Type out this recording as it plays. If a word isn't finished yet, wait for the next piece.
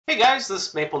Hey guys, this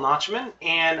is Maple Notchman,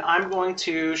 and I'm going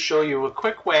to show you a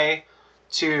quick way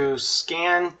to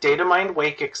scan datamined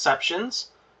wake exceptions,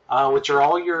 which are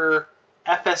all your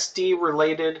FSD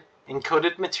related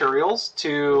encoded materials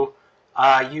to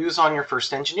use on your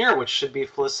first engineer, which should be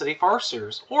Felicity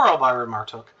Farseers or Elvira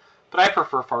Martok, but I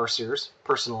prefer Farseers,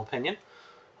 personal opinion.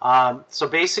 So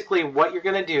basically what you're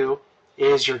going to do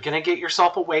is you're going to get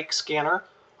yourself a wake scanner.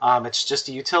 It's just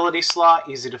a utility slot,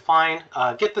 easy to find.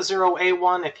 Get the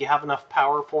 0A1 if you have enough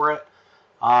power for it.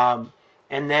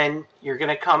 And then you're going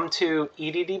to come to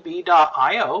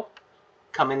eddb.io,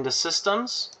 come into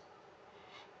Systems,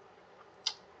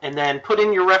 and then put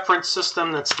in your reference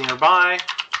system that's nearby.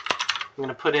 I'm going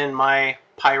to put in my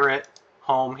pirate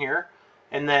home here.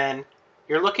 And then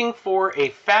you're looking for a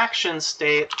faction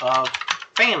state of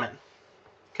famine.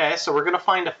 Okay, so we're going to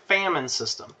find a famine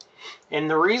system. And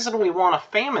the reason we want a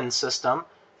famine system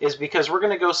is because we're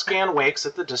going to go scan wakes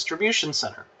at the distribution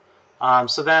center.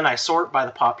 So then I sort by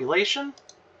the population,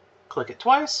 click it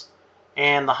twice,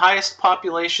 and the highest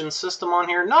population system on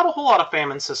here, not a whole lot of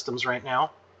famine systems right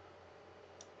now.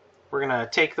 We're going to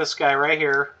take this guy right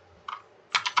here,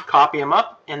 copy him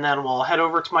up, and then we'll head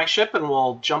over to my ship and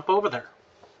we'll jump over there.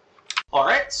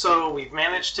 Alright, so we've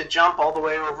managed to jump all the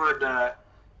way over to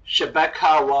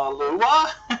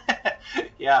Shebekawalua.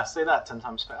 Yeah, say that 10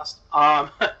 times fast.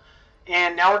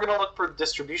 And now we're going to look for the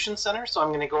distribution center. So I'm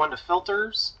going to go into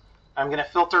filters. I'm going to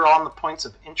filter on the points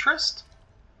of interest.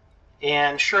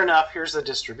 And sure enough, here's the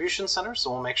distribution center.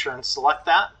 So we'll make sure and select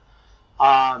that.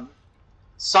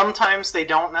 Sometimes they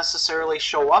don't necessarily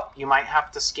show up. You might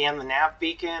have to scan the nav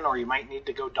beacon, or you might need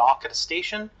to go dock at a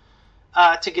station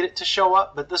to get it to show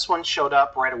up. But this one showed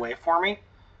up right away for me.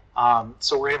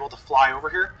 So we're able to fly over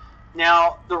here.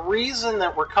 Now, the reason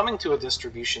that we're coming to a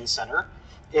distribution center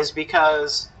is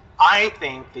because I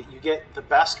think that you get the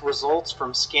best results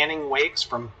from scanning wakes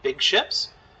from big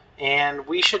ships, and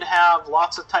we should have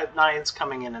lots of Type 9s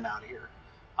coming in and out of here.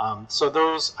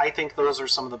 So I think those are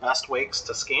some of the best wakes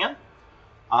to scan.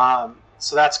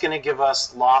 So that's going to give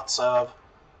us lots of,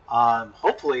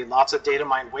 hopefully, lots of data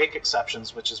mined wake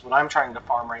exceptions, which is what I'm trying to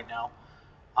farm right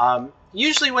now.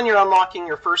 Usually when you're unlocking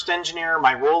your first engineer,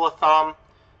 my rule of thumb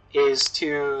is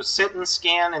to sit and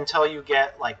scan until you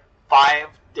get like 5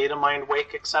 data mined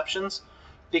wake exceptions,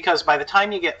 because by the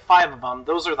time you get 5 of them,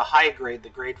 those are the high grade, the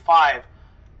grade 5,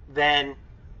 then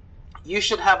you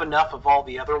should have enough of all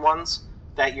the other ones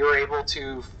that you're able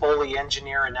to fully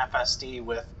engineer an FSD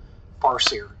with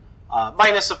Farseer.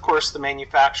 Minus, of course, the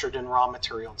manufactured and raw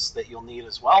materials that you'll need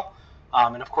as well.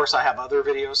 And of course I have other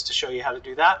videos to show you how to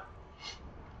do that.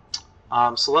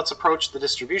 So let's approach the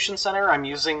distribution center. I'm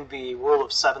using the rule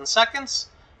of 7 seconds.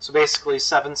 So basically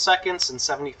 7 seconds and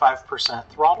 75%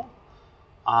 throttle.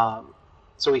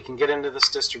 So we can get into this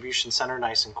distribution center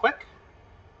nice and quick.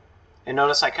 And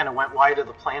notice I kind of went wide of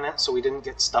the planet so we didn't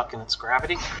get stuck in its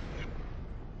gravity.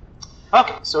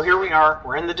 Okay, so here we are.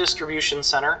 We're in the distribution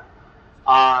center.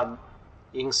 You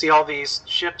can see all these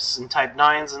ships and Type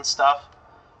 9s and stuff.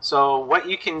 So what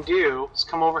you can do is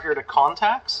come over here to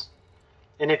contacts.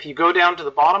 And if you go down to the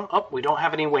bottom, oh, we don't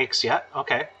have any wakes yet.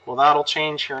 Okay, well that'll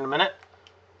change here in a minute.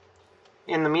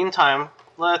 In the meantime,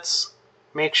 let's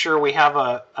make sure we have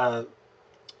a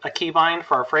keybind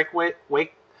for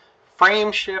our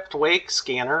frame shift wake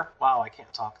scanner. Wow, I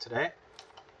can't talk today.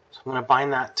 So I'm going to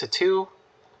bind that to 2.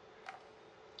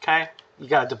 Okay, you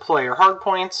got to deploy your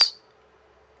hardpoints.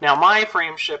 Now my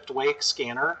frame shift wake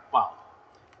scanner, wow,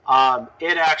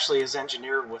 it actually is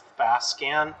engineered with fast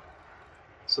scan.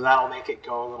 So that'll make it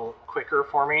go a little quicker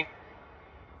for me.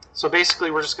 So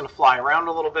basically we're just going to fly around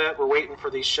a little bit. We're waiting for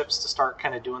these ships to start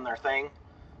kind of doing their thing.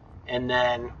 And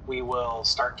then we will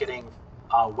start getting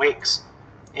wakes.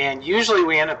 And usually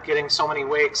we end up getting so many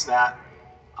wakes that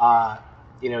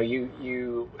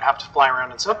you have to fly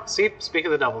around and see, speak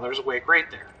of the devil, there's a wake right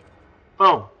there.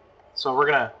 Boom. So we're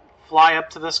going to fly up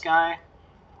to this guy.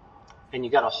 And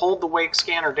you got to hold the wake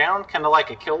scanner down, kind of like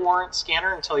a kill warrant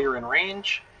scanner, until you're in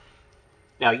range.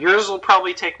 Now, yours will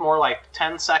probably take more like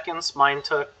 10 seconds. Mine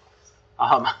took,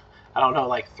 I don't know,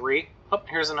 like 3. Oh,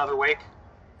 here's another wake.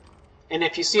 And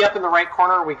if you see up in the right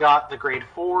corner, we got the grade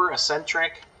 4,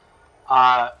 eccentric,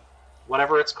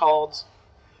 whatever it's called.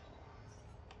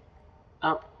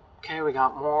 Oh, okay, we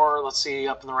got more. Let's see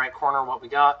up in the right corner what we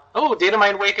got. Oh, data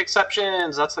mined wake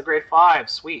exceptions. That's the grade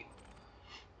 5. Sweet.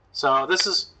 So this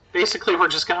is basically, we're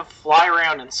just going to fly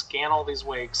around and scan all these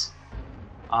wakes.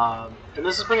 And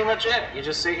this is pretty much it. You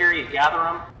just sit here, you gather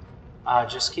them,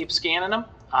 just keep scanning them.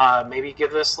 Maybe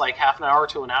give this like half an hour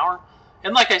to an hour.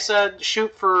 And like I said,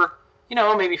 shoot for,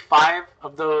 maybe 5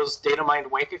 of those data mined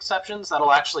wake exceptions.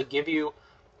 That'll actually give you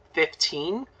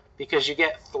 15, because you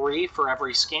get 3 for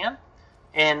every scan.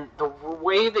 And the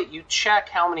way that you check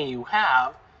how many you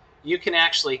have, you can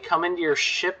actually come into your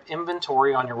ship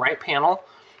inventory on your right panel,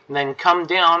 and then come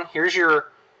down. Here's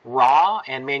your raw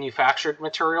and manufactured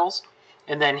materials,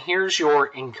 and then here's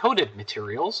your encoded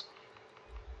materials.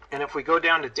 And if we go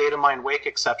down to datamined wake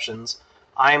exceptions,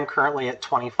 I am currently at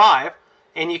 25,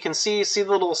 and you can see the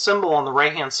little symbol on the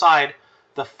right hand side.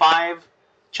 The 5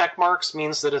 check marks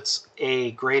means that it's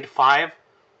a grade 5.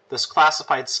 This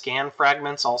classified scan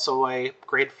fragment's also a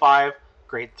grade 5,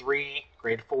 grade 3,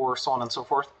 grade 4, so on and so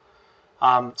forth.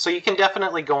 So you can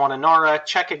definitely go on Inara,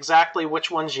 check exactly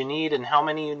which ones you need and how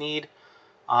many you need.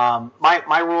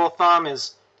 My rule of thumb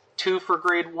is 2 for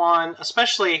grade 1,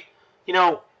 especially,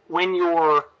 when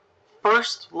you're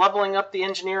first leveling up the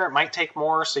engineer, it might take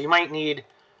more, so you might need,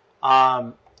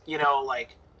 like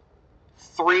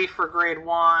 3 for grade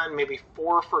 1, maybe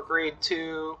 4 for grade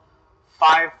 2,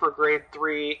 5 for grade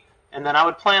 3, and then I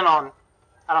would plan on,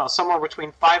 somewhere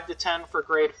between 5 to 10 for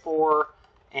grade 4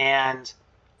 and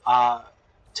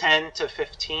 10 to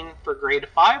 15 for grade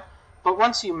 5. But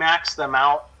once you max them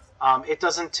out, it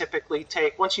doesn't typically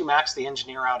take, once you max the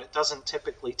engineer out, it doesn't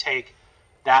typically take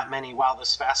that many. Wow,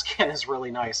 this fast scan is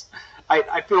really nice.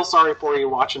 I feel sorry for you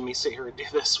watching me sit here and do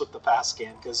this with the fast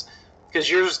scan, because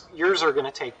yours are going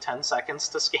to take 10 seconds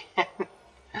to scan.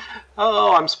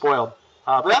 Oh, I'm spoiled.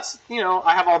 But that's,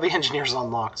 I have all the engineers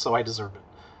unlocked, so I deserve it.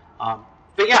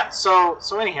 But yeah, so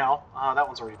anyhow, that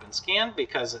one's already been scanned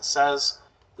because it says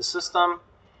the system.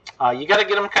 You got to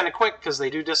get them kind of quick because they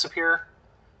do disappear.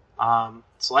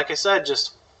 So like I said,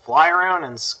 just fly around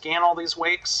and scan all these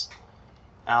wakes.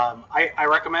 I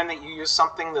recommend that you use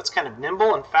something that's kind of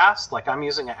nimble and fast, like I'm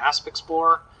using an ASP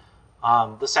Explorer.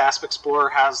 This ASP Explorer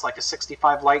has like a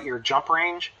 65 light year jump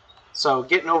range, so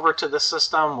getting over to this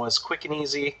system was quick and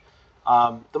easy.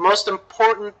 The most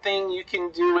important thing you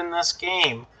can do in this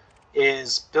game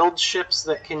is build ships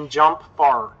that can jump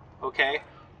far, okay?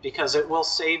 Because it will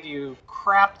save you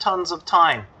crap tons of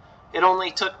time. It only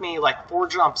took me like 4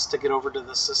 jumps to get over to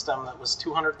this system that was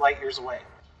 200 light years away.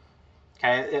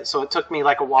 Okay, so it took me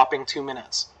like a whopping 2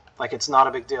 minutes. Like, it's not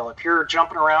a big deal. If you're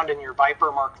jumping around in your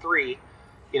Viper Mark III,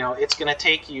 it's going to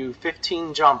take you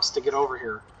 15 jumps to get over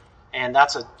here. And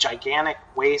that's a gigantic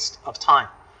waste of time.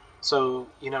 So,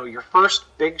 your first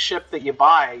big ship that you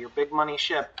buy, your big money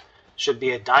ship, should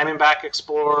be a Diamondback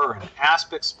Explorer or an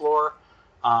Asp Explorer.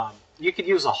 You could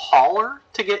use a hauler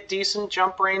to get decent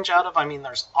jump range out of.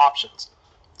 There's options.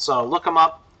 So look them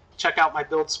up. Check out my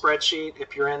build spreadsheet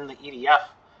if you're in the EDF.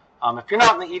 If you're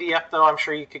not in the EDF, though, I'm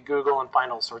sure you could Google and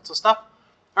find all sorts of stuff.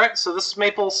 All right, so this is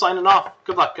Maple signing off.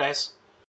 Good luck, guys.